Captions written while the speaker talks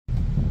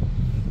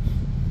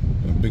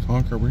big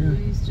honk over here.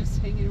 He's just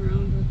hanging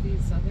around with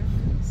these other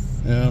geese.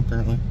 Yeah,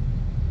 apparently.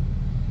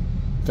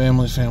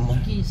 Family.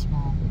 Geese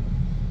small.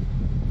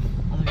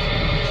 Other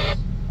geese.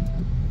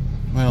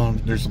 Well,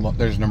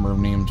 there's a number of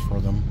names for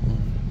them.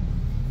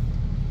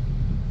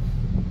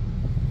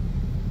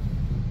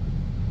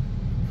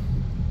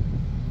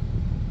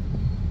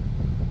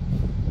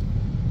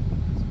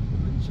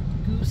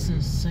 Goose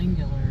is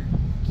singular.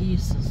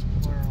 Geese is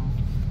plural.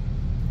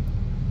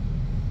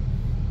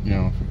 You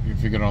know,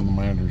 if you get on the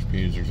monitor's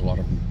page, there's a lot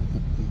of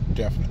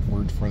definite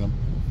words for them.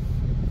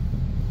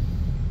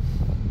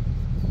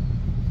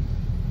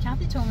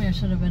 Kathy told me I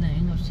should have been an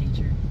English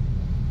teacher.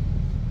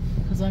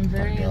 Because I'm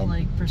very,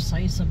 like,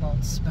 precise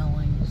about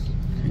spellings.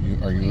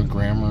 Are you a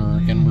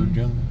grammar inward,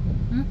 Jen?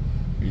 Hmm?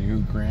 Are you a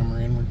grammar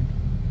inward?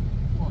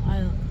 Well,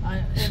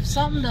 if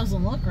something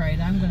doesn't look right,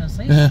 I'm going to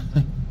say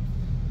something.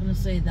 I'm going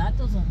to say, that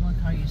doesn't look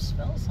how you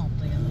spell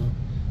something. And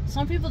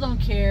some people don't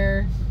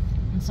care,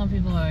 and some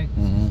people are like,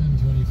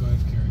 25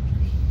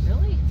 characters.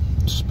 Really?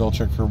 Spell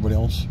check for everybody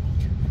else.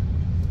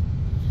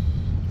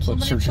 So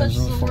Somebody search puts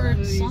engine the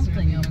word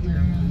something up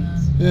there.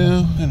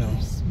 Yeah, I know.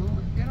 They're small.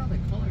 I've got all the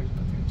colors,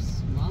 but they're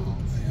small.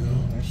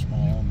 Yeah, they're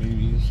small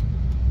babies.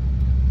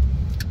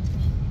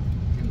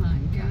 Come on,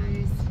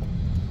 guys.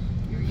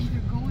 You're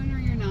either going or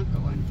you're not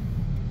going.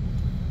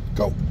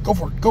 Go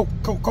for it. Go.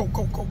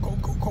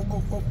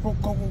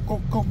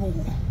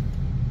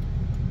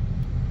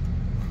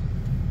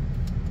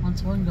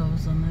 Once one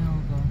goes, then they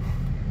all go.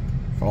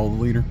 Follow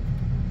the leader.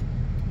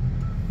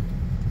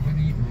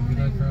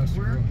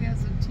 Work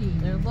as a team.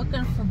 They're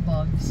looking for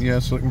bugs.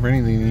 Yes, looking for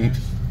anything to eat.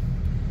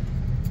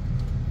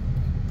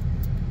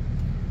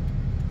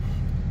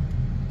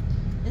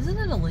 Isn't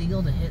it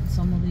illegal to hit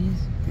some of these?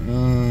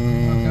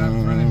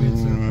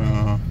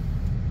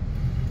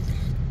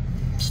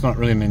 It's not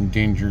really an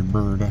endangered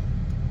bird.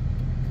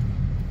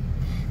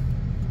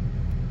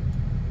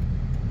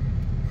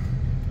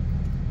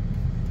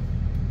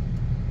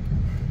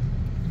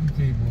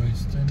 Okay,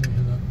 boys, time to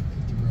head up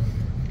the road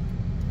here.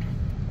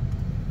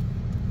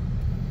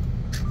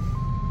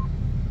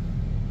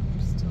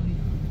 They're still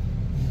young.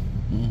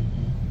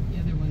 The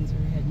other ones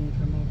are heading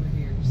from over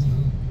here, so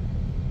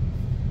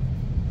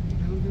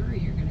don't hurry.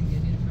 You're going to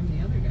get in from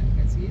the other guy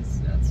because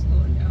that's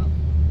slowing down.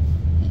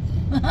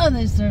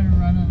 They started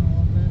running